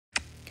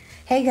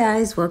Hey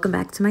guys, welcome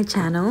back to my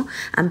channel.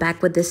 I'm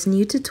back with this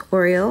new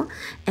tutorial,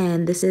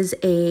 and this is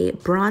a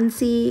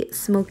bronzy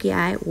smoky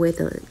eye with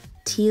a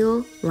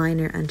teal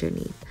liner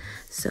underneath.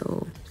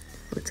 So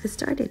let's get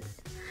started.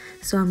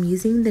 So I'm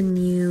using the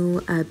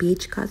new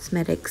BH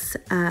Cosmetics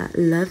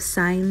Love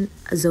Sign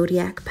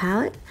Zodiac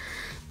palette,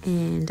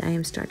 and I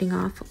am starting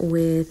off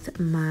with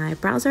my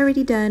brows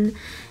already done,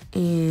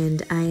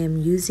 and I am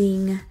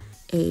using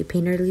a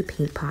Painterly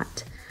paint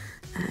pot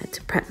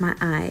to prep my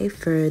eye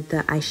for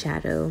the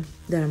eyeshadow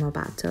that I'm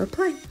about to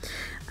apply.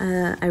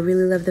 I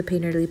really love the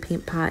Painterly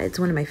paint pot. It's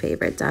one of my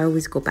favorites. I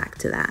always go back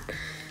to that.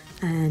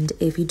 And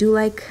if you do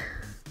like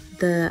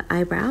the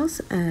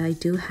eyebrows, I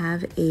do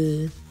have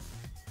a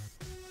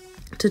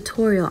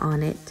tutorial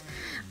on it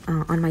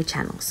on my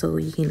channel, so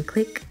you can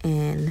click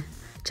and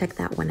check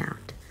that one out.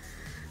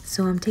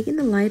 So I'm taking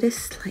the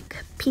lightest like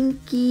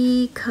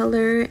pinky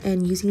color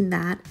and using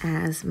that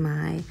as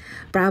my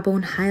brow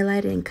bone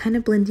highlight and kind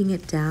of blending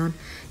it down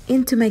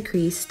into my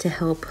crease to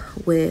help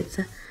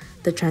with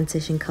the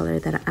transition color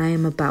that I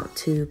am about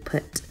to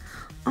put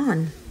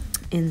on.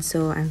 And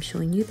so I'm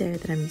showing you there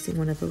that I'm using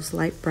one of those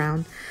light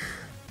brown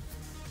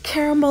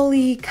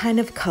caramelly kind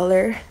of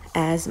color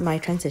as my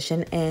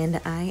transition,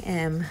 and I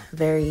am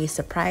very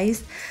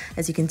surprised.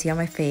 As you can see on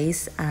my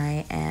face,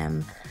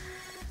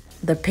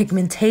 the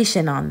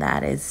pigmentation on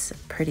that is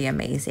pretty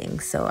amazing.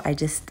 So I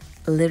just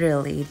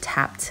literally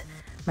tapped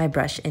my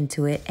brush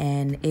into it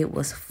and it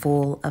was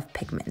full of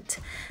pigment.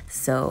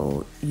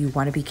 So you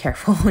want to be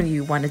careful.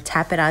 You want to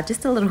tap it out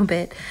just a little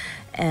bit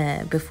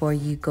before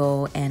you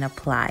go and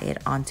apply it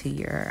onto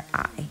your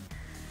eye.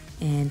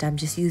 And I'm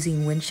just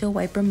using windshield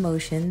wiper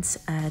motions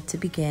to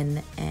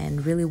begin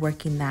and really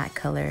working that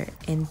color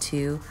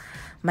into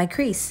my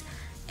crease.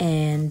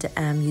 And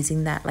I'm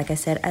using that, like I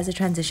said, as a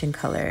transition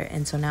color.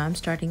 And so now I'm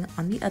starting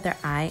on the other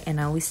eye,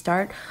 and I always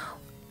start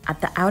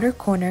at the outer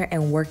corner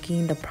and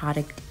working the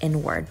product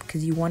inward,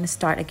 because you want to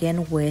start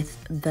again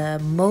with the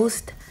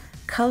most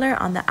color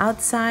on the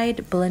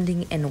outside,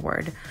 blending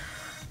inward.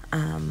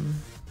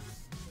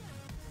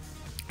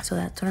 So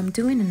that's what I'm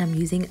doing, and I'm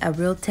using a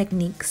Real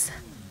Techniques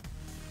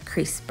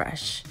crease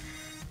brush.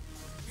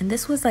 And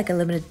this was like a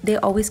limited, they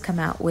always come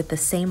out with the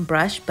same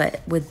brush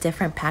but with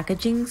different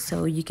packaging,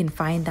 so you can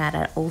find that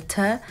at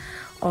Ulta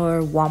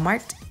or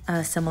Walmart,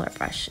 a similar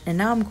brush. And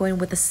now I'm going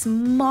with a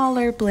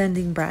smaller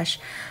blending brush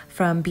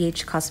from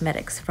BH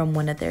Cosmetics from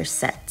one of their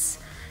sets.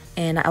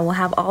 And I will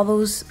have all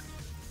those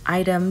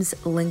items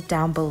linked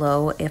down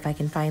below. If I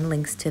can find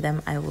links to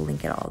them, I will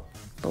link it all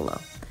below.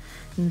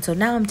 And so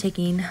now I'm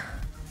taking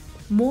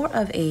more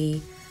of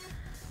a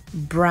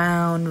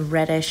brown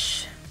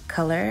reddish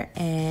color,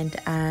 and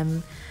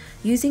I'm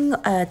using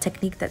a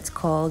technique that's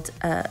called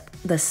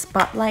the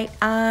spotlight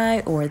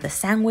eye or the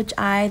sandwich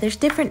eye. There's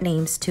different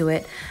names to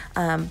it,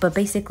 but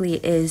basically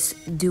it is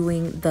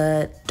doing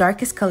the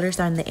darkest colors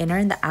on the inner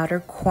and the outer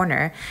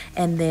corner,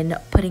 and then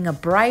putting a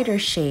brighter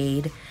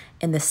shade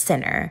in the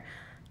center.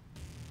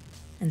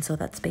 And so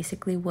that's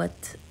basically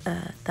what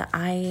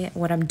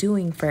what I'm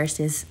doing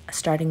first is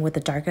starting with the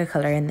darker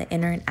color in the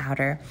inner and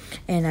outer,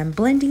 and I'm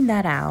blending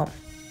that out.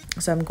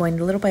 So I'm going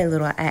little by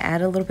little. I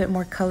add a little bit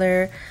more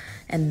color,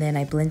 and then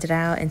I blend it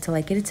out until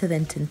I get it to the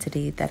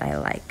intensity that I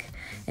like.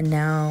 And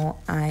now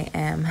I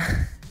am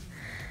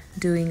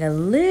doing a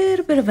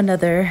little bit of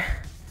another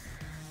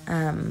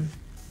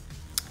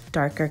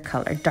darker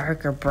color,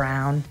 darker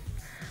brown,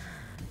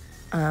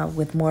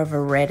 with more of a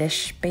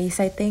reddish base,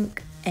 I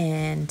think.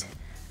 And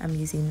I'm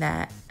using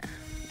that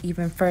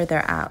even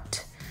further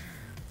out.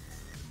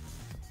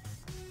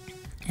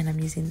 And I'm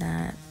using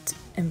that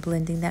and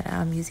blending that out.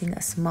 I'm using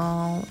a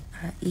small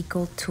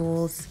Eco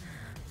Tools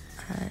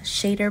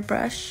shader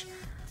brush,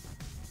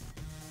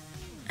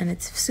 and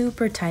it's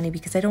super tiny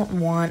because I don't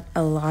want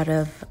a lot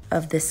of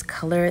this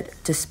color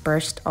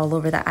dispersed all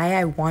over the eye.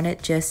 I want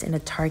it just in a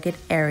target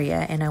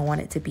area, and I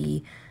want it to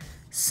be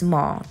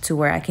small to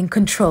where I can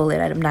control it.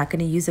 I'm not going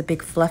to use a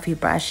big fluffy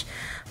brush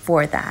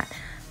for that.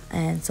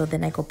 And so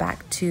then I go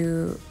back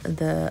to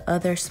the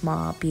other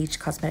small BH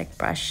Cosmetic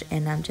brush,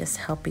 and I'm just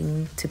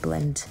helping to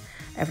blend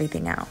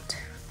everything out.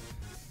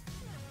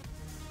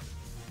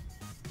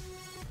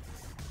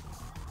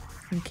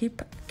 And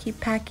keep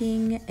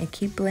packing and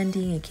keep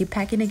blending and keep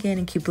packing again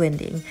and keep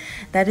blending.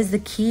 That is the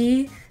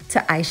key to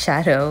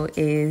eyeshadow,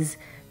 is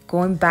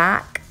going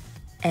back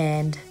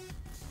and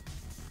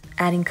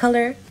adding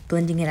color,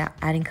 blending it out,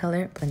 adding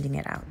color, blending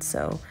it out.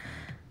 So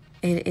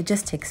it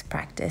just takes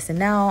practice. And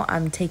now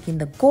I'm taking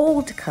the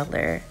gold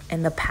color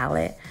in the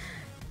palette,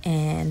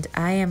 and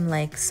I am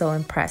like so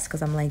impressed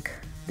because I'm like,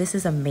 this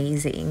is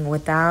amazing.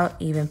 Without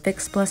even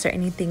Fix Plus or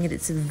anything,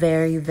 it's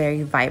very,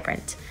 very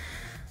vibrant.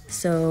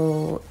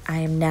 So I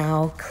am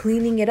now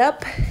cleaning it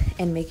up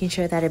and making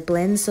sure that it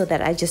blends so that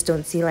I just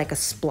don't see like a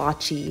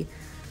splotchy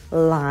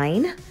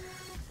line,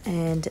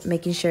 and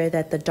making sure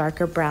that the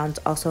darker browns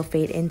also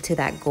fade into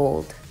that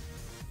gold.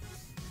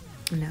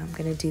 Now I'm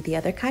gonna do the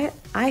other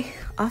eye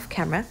off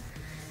camera,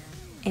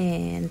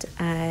 and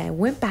I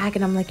went back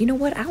and I'm like, you know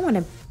what, I want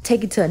to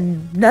take it to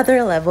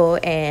another level,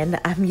 and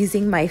I'm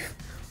using my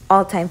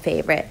all-time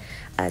favorite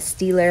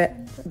Steeler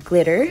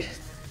Glitter,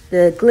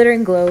 the Glitter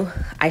and Glow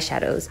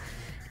eyeshadows.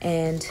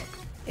 And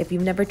if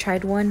you've never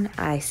tried one,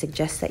 I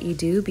suggest that you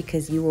do,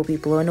 because you will be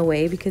blown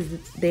away, because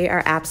they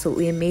are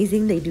absolutely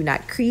amazing. They do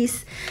not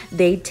crease.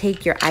 They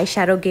take your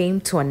eyeshadow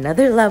game to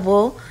another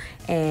level,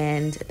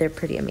 and they're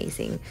pretty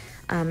amazing.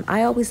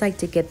 I always like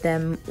to get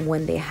them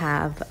when they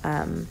have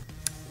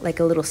like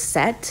a little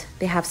set.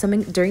 They have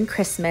some during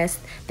Christmas.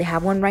 They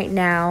have one right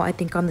now, I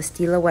think on the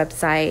Stila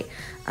website,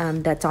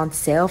 that's on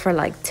sale for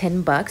like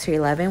 10 bucks or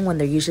 11 when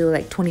they're usually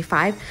like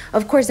 25.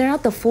 Of course, they're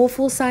not the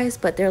full size,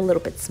 but they're a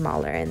little bit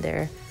smaller, and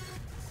they're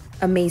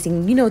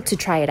amazing, you know, to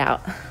try it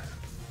out.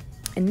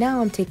 And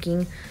now I'm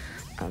taking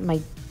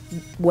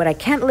what I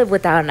can't live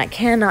without, and I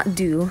cannot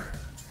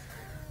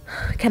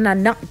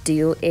not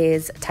do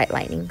is tight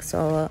lining.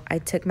 So I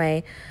took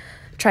my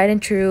tried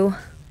and true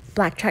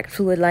BlackTrack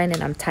fluid line,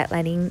 and I'm tight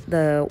lining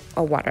a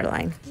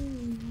waterline.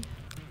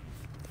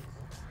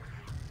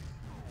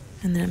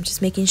 And then I'm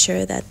just making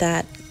sure that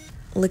that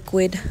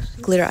liquid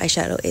glitter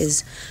eyeshadow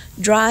is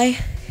dry.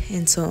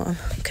 And so I'm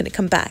gonna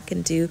come back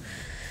and do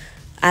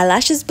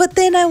eyelashes, but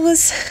then I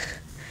was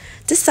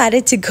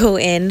decided to go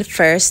in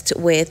first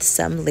with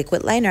some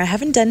liquid liner. I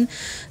haven't done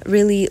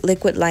really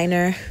liquid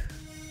liner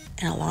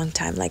in a long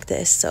time like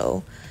this,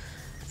 so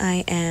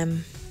I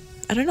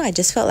don't know, I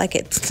just felt like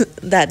it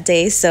that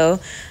day, so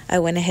I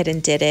went ahead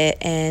and did it.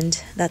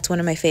 And that's one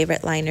of my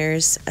favorite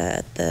liners,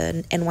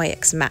 the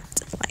NYX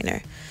matte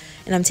liner.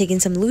 And I'm taking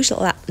some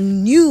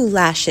new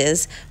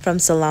lashes from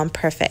Salon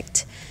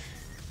Perfect,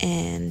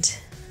 and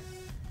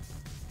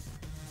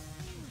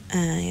I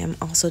am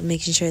also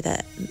making sure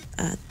that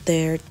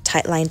they're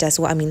tight lined as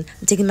well. I mean,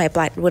 I'm taking my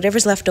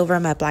whatever's left over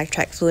on my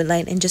BlackTrack fluid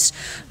line, and just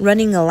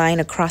running a line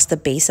across the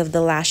base of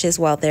the lashes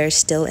while they're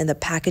still in the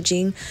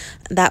packaging.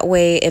 That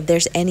way, if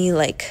there's any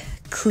like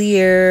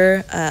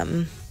clear,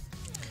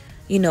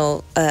 you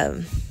know,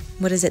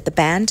 what is it, the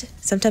band?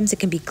 Sometimes it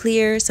can be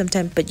clear,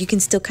 sometimes, but you can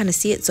still kind of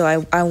see it. So I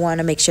want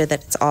to make sure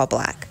that it's all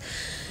black.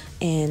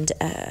 And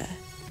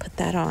put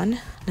that on.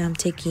 Now I'm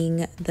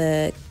trying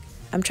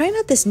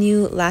out this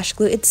new lash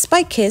glue. It's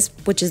by Kiss,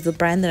 which is the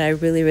brand that I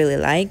really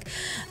like.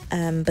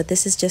 But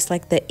this is just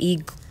like the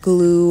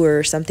e-glue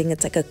or something.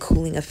 It's like a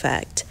cooling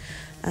effect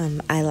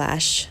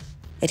eyelash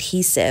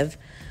adhesive.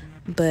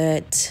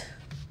 But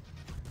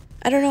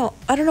I don't know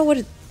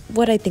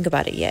what I think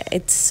about it yet.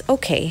 It's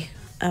okay.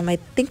 I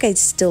think I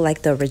still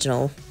like the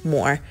original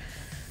more.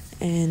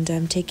 And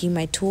I'm taking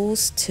my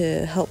tools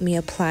to help me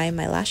apply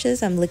my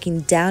lashes. I'm looking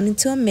down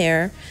into a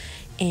mirror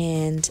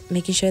and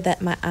making sure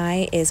that my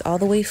eye is all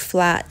the way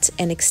flat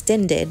and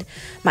extended.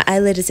 My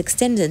eyelid is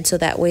extended, so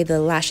that way the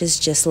lashes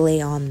just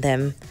lay on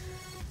them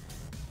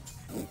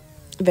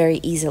very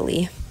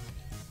easily.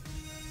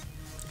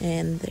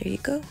 And there you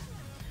go.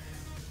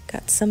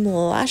 Got some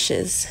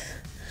lashes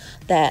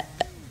that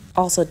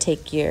also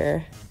take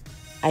your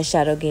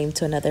eyeshadow game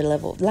to another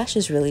level.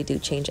 Lashes really do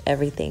change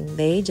everything.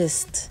 They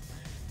just,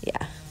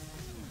 yeah,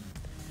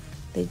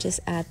 they just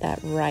add that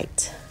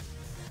right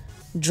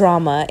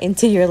drama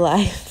into your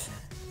life.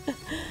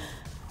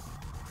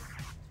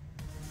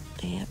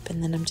 Yep,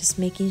 and then I'm just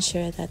making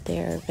sure that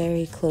they're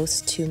very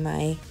close to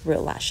my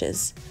real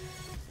lashes.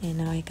 And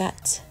now I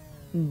got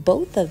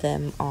both of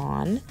them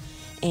on,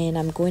 and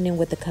I'm going in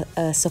with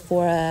a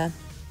Sephora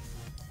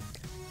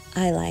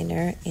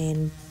eyeliner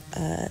in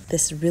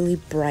this really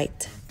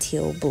bright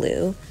teal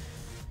blue.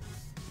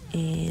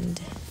 And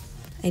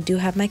I do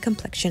have my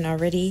complexion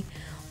already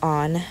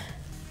on,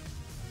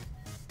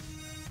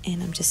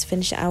 and I'm just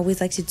finishing. I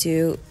always like to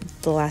do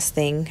the last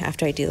thing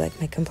after I do like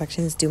my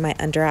complexion is do my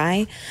under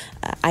eye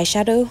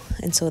eyeshadow,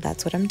 and so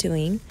that's what I'm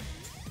doing.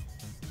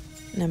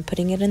 And I'm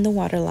putting it in the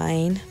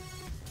waterline.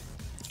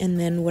 And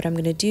then what I'm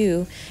going to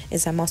do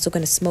is I'm also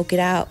going to smoke it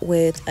out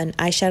with an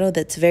eyeshadow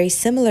that's very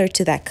similar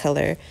to that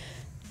color.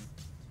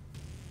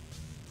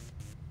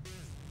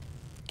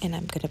 And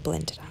I'm going to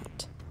blend it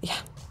out. Yeah.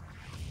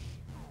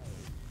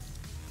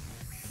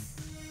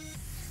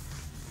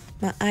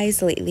 My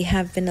eyes lately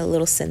have been a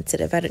little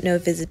sensitive. I don't know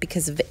if it's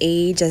because of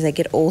age as I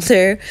get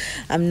older.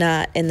 I'm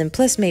not, and then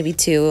plus maybe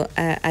too,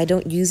 I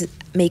don't use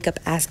makeup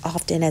as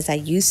often as I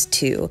used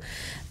to.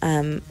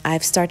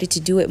 I've started to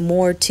do it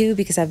more too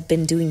because I've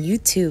been doing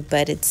YouTube,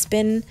 but it's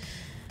been,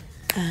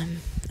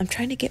 I'm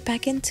trying to get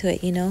back into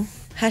it, you know.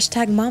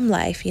 Hashtag mom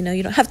life, you know,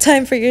 you don't have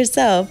time for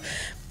yourself.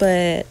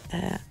 But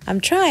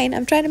I'm trying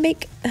to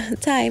make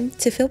time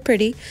to feel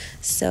pretty.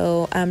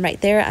 So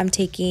right there, I'm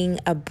taking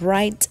a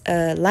bright,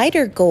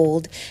 lighter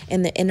gold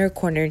in the inner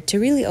corner to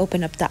really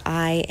open up the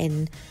eye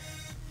and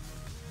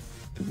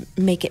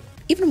make it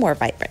even more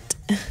vibrant.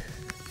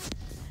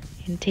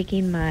 And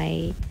taking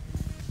my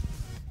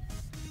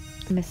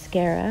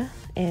mascara,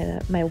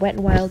 my Wet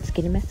n Wild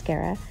Skinny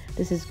Mascara.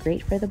 This is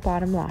great for the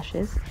bottom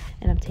lashes.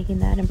 And I'm taking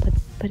that and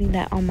putting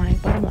that on my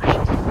bottom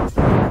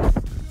lashes.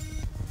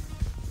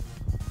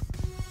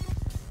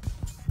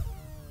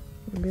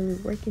 Really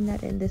working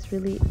that in. This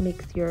really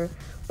makes your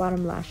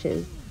bottom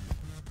lashes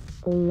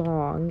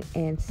long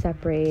and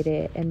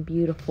separated and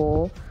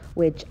beautiful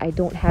which I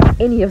don't have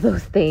any of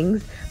those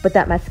things, but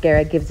that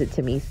mascara gives it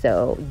to me.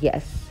 So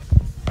yes,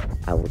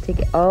 I will take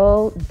it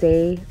all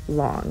day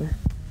long.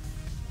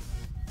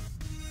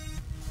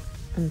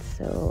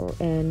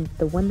 And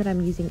the one that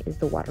I'm using is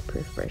the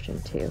waterproof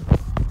version too.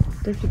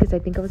 Just because I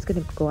think I was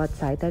going to go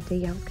outside that day.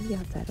 Yeah, I was going to be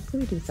outside. I was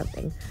going to do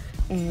something.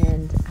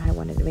 And I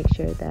wanted to make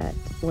sure that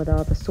with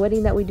all the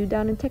sweating that we do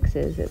down in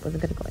Texas, it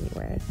wasn't going to go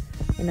anywhere.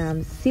 And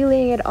I'm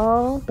sealing it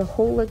all, the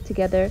whole look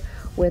together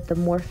with the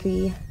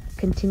Morphe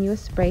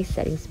Continuous Spray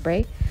Setting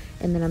Spray.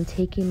 And then I'm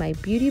taking my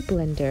Beauty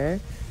Blender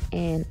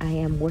and I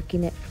am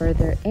working it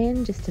further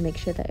in just to make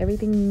sure that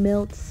everything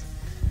melts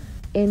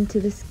into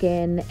the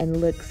skin and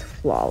looks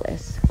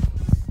flawless.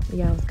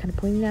 Yeah, I was kind of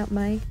pointing out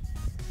my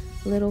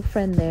little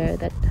friend there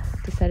that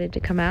decided to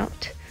come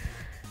out.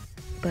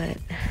 But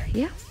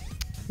yeah,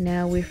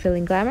 now we're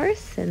feeling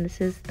glamorous and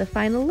this is the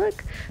final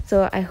look.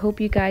 So I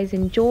hope you guys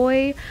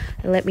enjoy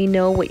and let me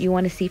know what you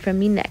want to see from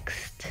me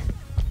next.